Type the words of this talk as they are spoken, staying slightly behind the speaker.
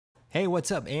Hey,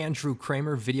 what's up? Andrew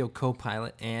Kramer, Video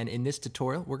Copilot, and in this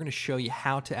tutorial, we're going to show you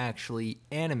how to actually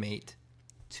animate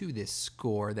to this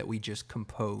score that we just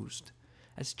composed.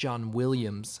 That's John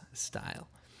Williams style.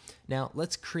 Now,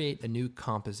 let's create a new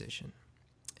composition,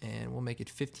 and we'll make it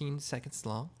 15 seconds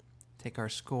long. Take our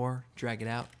score, drag it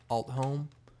out, Alt-Home,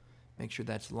 make sure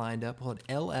that's lined up, hold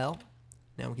LL.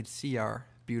 Now we can see our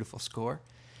beautiful score.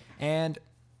 And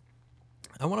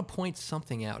I want to point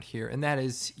something out here, and that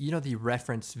is, you know, the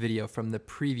reference video from the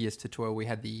previous tutorial, we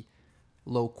had the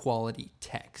low quality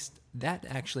text. That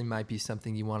actually might be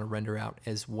something you want to render out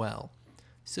as well,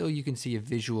 so you can see a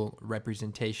visual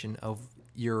representation of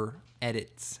your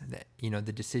edits, that, you know,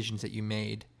 the decisions that you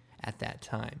made at that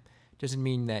time. Doesn't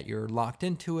mean that you're locked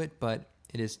into it, but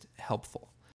it is helpful.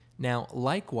 Now,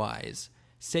 likewise,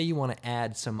 say you want to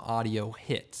add some audio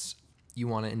hits. You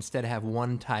want to, instead of have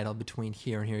one title between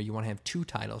here and here, you want to have two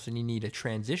titles and you need a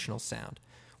transitional sound.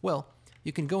 Well,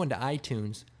 you can go into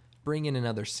iTunes, bring in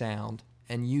another sound,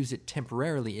 and use it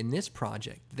temporarily in this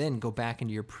project, then go back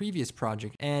into your previous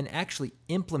project and actually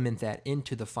implement that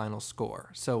into the final score.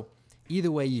 So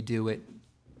either way you do it,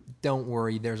 don't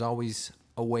worry, there's always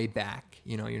a way back.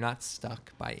 You know, you're not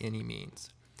stuck by any means.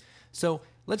 So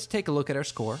let's take a look at our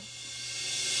score.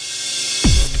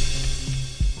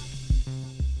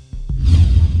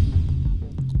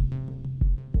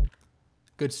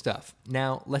 Good stuff.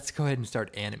 Now let's go ahead and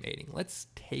start animating. Let's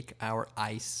take our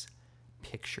ice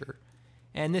picture.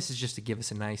 And this is just to give us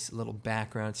a nice little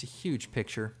background. It's a huge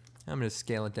picture. I'm going to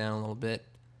scale it down a little bit.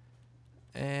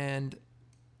 And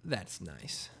that's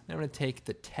nice. Now I'm going to take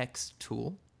the text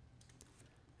tool.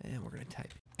 And we're going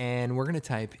to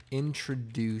type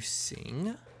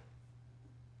introducing.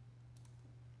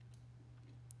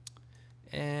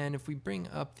 And if we bring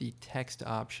up the text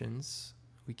options,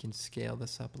 we can scale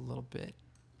this up a little bit.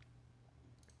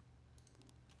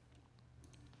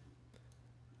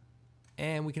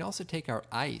 And we can also take our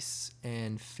ice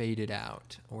and fade it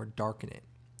out or darken it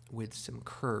with some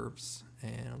curves.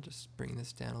 And I'll just bring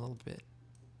this down a little bit.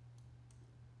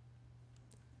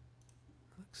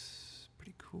 Looks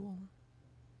pretty cool.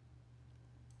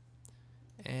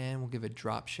 And we'll give a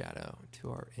drop shadow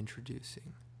to our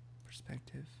introducing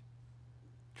perspective.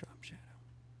 Drop shadow.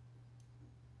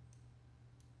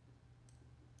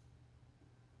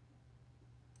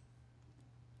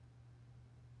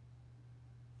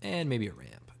 And maybe a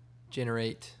ramp.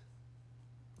 Generate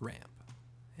ramp.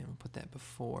 And we'll put that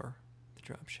before the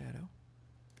drop shadow.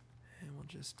 And we'll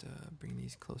just bring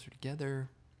these closer together.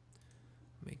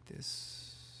 Make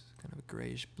this kind of a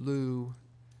grayish blue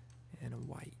and a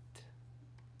white.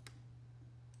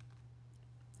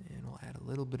 And we'll add a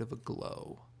little bit of a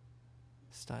glow.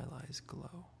 Stylized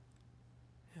glow.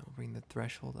 And we'll bring the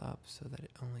threshold up so that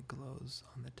it only glows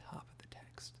on the top of the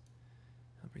text.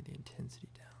 I'll bring the intensity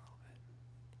down.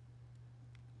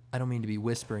 I don't mean to be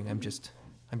whispering, I'm just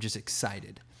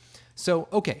excited. So,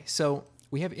 okay, so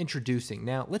we have introducing.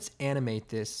 Now, let's animate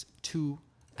this to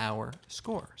our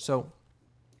score. So,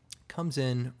 comes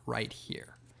in right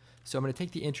here. So I'm going to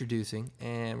take the introducing,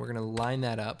 and we're going to line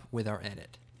that up with our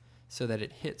edit so that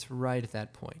it hits right at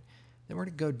that point. Then we're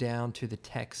going to go down to the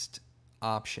text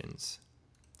options.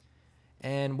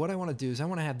 And what I want to do is I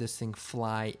want to have this thing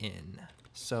fly in.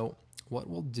 So what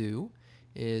we'll do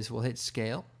is we'll hit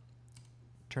scale,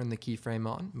 turn the keyframe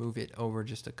on, move it over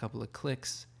just a couple of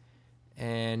clicks,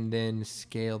 and then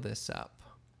scale this up.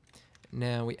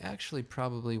 Now we actually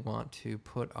probably want to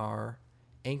put our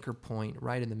anchor point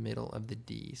right in the middle of the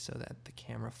D so that the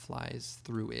camera flies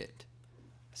through it,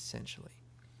 essentially.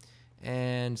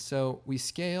 And so we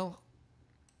scale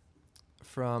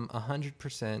from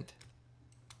 100%.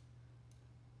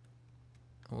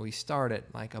 Well, we start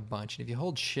at like a bunch, and if you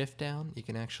hold shift down, you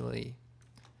can actually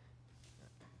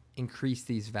increase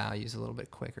these values a little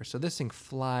bit quicker. So this thing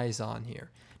flies on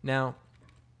here. Now,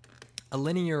 a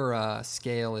linear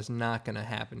scale is not going to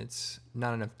happen. It's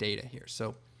not enough data here.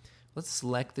 So let's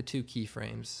select the two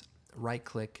keyframes,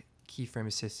 right-click, keyframe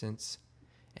assistance,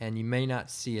 and you may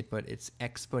not see it, but it's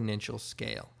exponential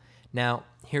scale. Now,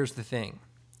 here's the thing.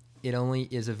 It only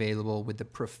is available with the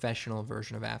professional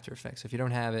version of After Effects. So if you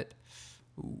don't have it,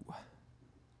 ooh,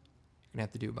 you're going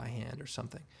to have to do it by hand or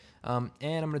something. And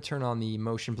I'm going to turn on the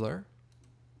motion blur.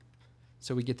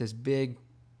 So we get this big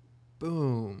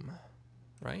boom,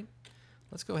 right?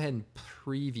 Let's go ahead and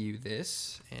preview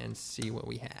this and see what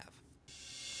we have.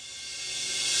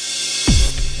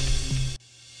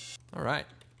 All right.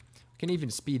 We can even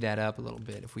speed that up a little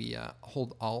bit. If we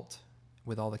hold Alt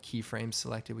with all the keyframes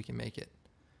selected, we can make it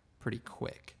pretty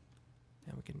quick.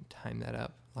 And we can time that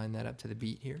up, line that up to the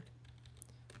beat here.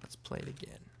 Let's play it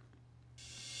again.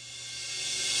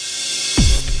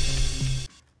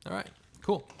 All right,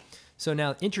 cool. So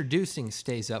now introducing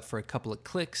stays up for a couple of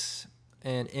clicks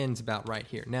and ends about right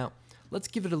here. Now, let's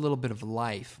give it a little bit of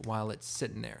life while it's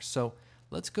sitting there. So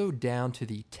let's go down to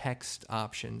the text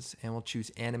options and we'll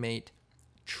choose animate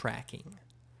tracking.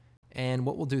 And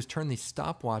what we'll do is turn the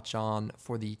stopwatch on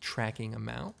for the tracking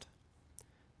amount.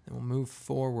 And we'll move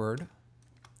forward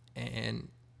and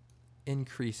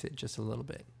increase it just a little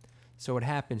bit. So what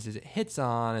happens is it hits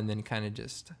on and then kind of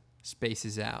just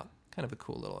spaces out. Kind of a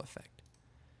cool little effect.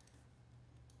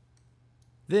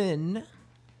 Then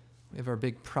we have our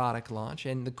big product launch.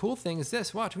 And the cool thing is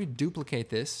this. Watch, we duplicate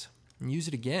this and use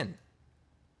it again.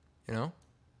 You know?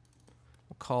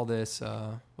 We'll call this,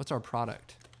 what's our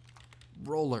product?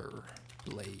 Roller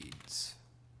blades.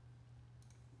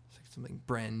 It's like something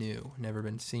brand new, never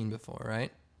been seen before,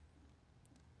 right?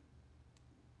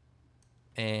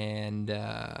 And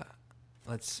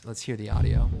let's hear the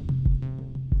audio.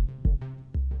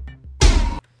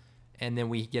 And then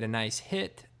we get a nice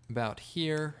hit about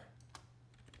here.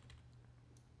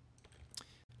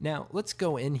 Now let's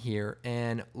go in here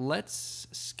and let's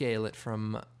scale it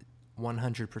from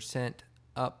 100%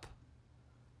 up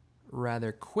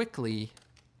rather quickly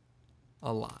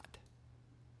a lot.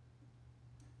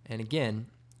 And again,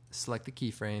 select the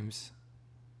keyframes,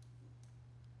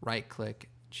 right click,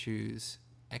 choose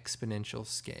exponential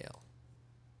scale.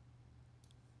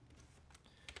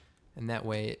 And that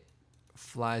way it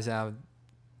flies out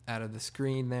of the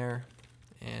screen there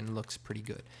and looks pretty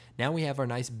good. Now we have our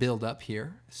nice build up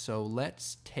here. So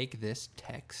let's take this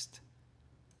text,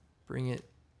 bring it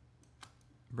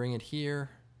here,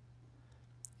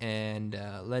 and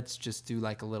let's just do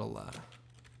like a little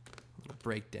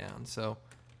breakdown. So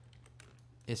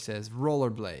it says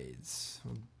rollerblades.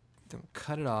 Then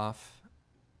cut it off,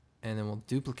 and then we'll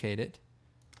duplicate it,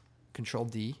 Control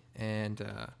D, and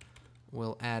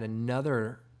we'll add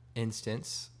another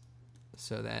instance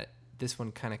so that this one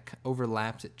kind of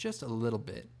overlaps it just a little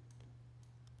bit.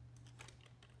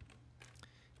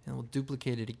 And we'll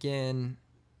duplicate it again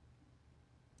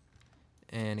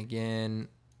and again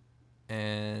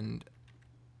and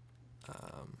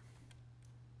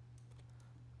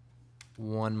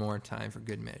one more time for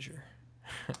good measure.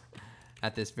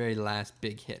 At this very last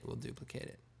big hit, we'll duplicate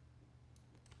it.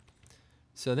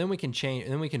 So then we can change,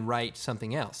 and then we can write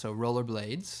something else. So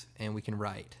rollerblades, and we can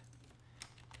write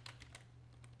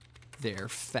they're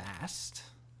fast,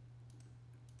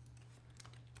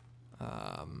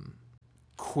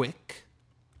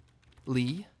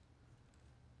 quickly,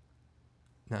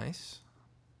 nice,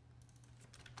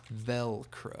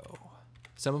 Velcro.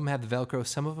 Some of them have the Velcro,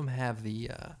 some of them have the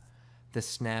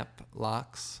snap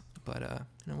locks, but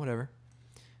you know, whatever.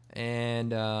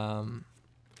 And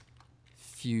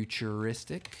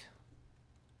futuristic,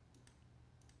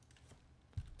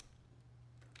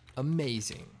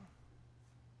 amazing.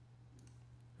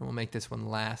 And we'll make this one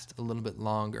last a little bit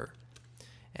longer.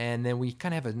 And then we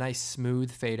kind of have a nice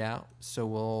smooth fade out, so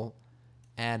we'll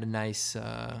add a nice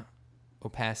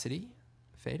opacity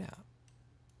fade out.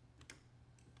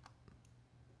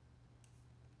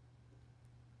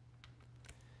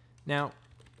 Now,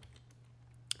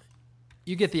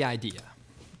 you get the idea.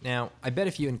 Now, I bet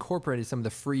if you incorporated some of the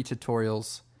free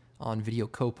tutorials on Video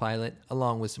Copilot,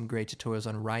 along with some great tutorials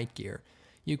on Right Gear,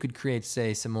 you could create,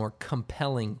 say, some more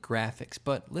compelling graphics.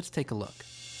 But let's take a look.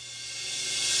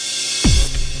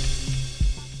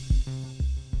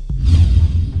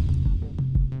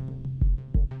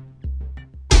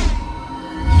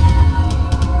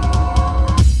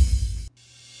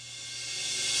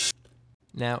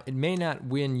 Now, it may not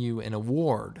win you an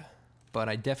award, but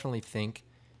I definitely think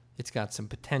it's got some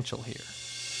potential here.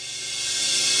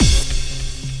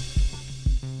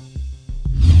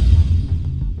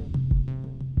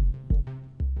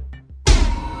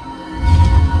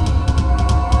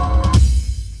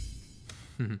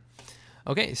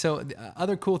 Okay, so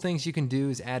other cool things you can do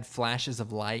is add flashes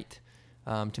of light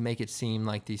to make it seem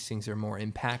like these things are more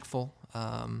impactful.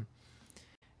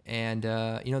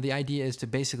 You know, the idea is to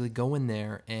basically go in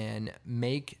there and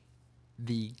make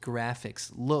the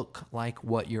graphics look like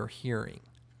what you're hearing,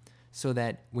 so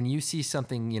that when you see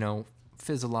something, you know,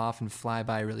 fizzle off and fly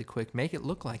by really quick, make it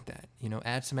look like that. You know,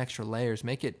 add some extra layers,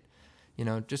 make it, you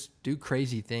know, just do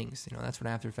crazy things. You know, that's what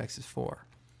After Effects is for.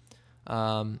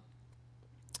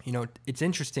 You know, it's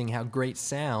interesting how great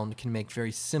sound can make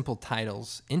very simple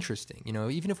titles interesting. You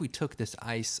know, even if we took this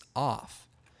ice off,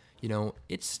 you know,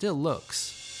 it still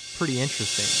looks pretty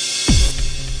interesting.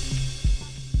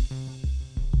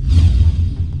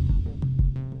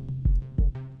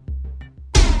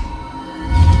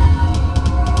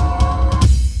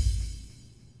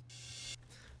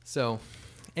 So,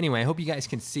 Anyway, I hope you guys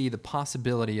can see the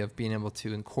possibility of being able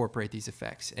to incorporate these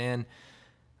effects. And,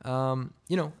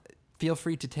 you know, feel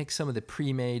free to take some of the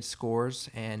pre-made scores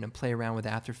and play around with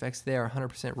After Effects. They are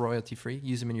 100% royalty free.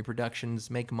 Use them in your productions,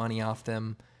 make money off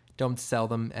them. Don't sell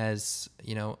them as,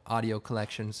 you know, audio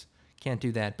collections. Can't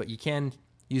do that, but you can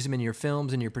use them in your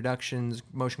films, in your productions,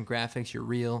 motion graphics, your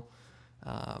reel,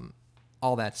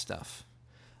 all that stuff.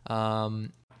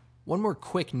 One more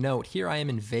quick note. Here I am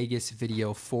in Vegas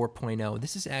Video 4.0.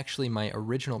 This is actually my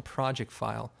original project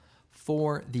file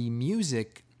for the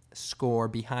music score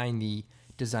behind the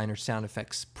Designer Sound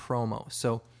Effects promo.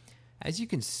 So as you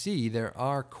can see, there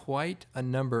are quite a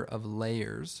number of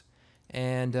layers.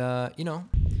 And, you know,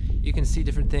 you can see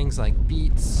different things like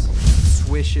beats,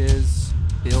 swishes,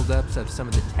 buildups of some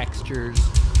of the textures,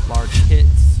 large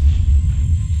hits.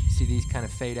 See these kind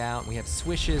of fade out. We have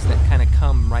swishes that kind of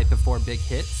come right before big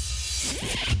hits.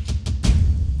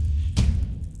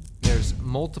 There's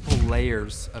multiple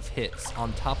layers of hits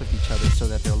on top of each other so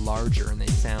that they're larger and they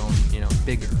sound, you know,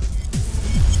 bigger.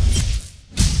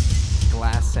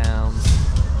 Glass sounds.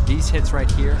 These hits right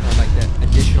here are like the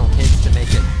additional hits to make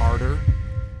it harder.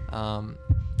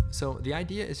 So the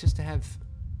idea is just to have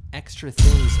extra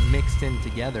things mixed in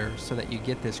together so that you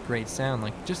get this great sound,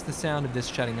 like just the sound of this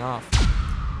shutting off.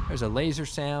 There's a laser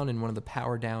sound and one of the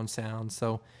power down sounds.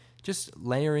 So just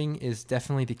layering is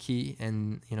definitely the key,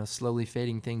 and, you know, slowly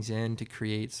fading things in to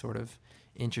create sort of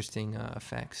interesting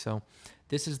effects. So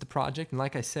this is the project, and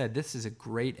like I said, this is a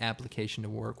great application to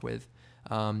work with.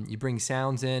 You bring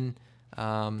sounds in.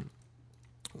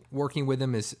 Working with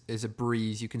them is a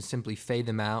breeze. You can simply fade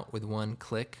them out with one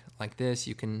click like this.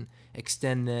 You can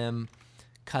extend them,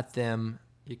 cut them.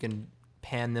 You can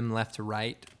pan them left to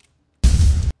right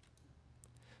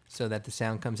so that the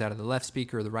sound comes out of the left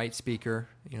speaker or the right speaker.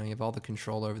 You know, you have all the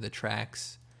control over the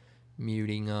tracks,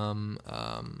 muting them,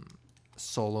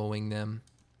 soloing them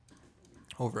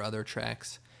over other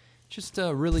tracks. Just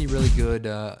a really, really good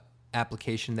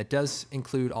application that does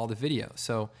include all the video.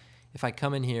 So if I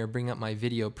come in here, bring up my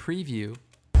video preview,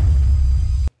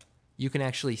 you can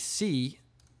actually see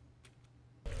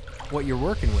what you're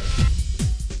working with.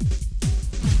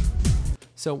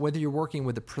 So whether you're working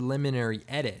with a preliminary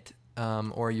edit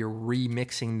or you're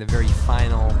remixing the very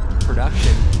final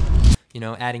production, you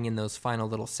know, adding in those final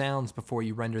little sounds before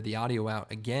you render the audio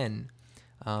out again,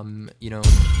 you know,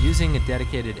 using a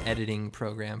dedicated editing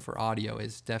program for audio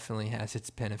definitely has its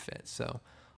benefits. So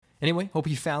anyway, hope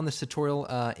you found this tutorial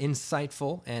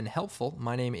insightful and helpful.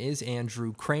 My name is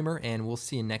Andrew Kramer, and we'll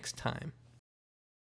see you next time.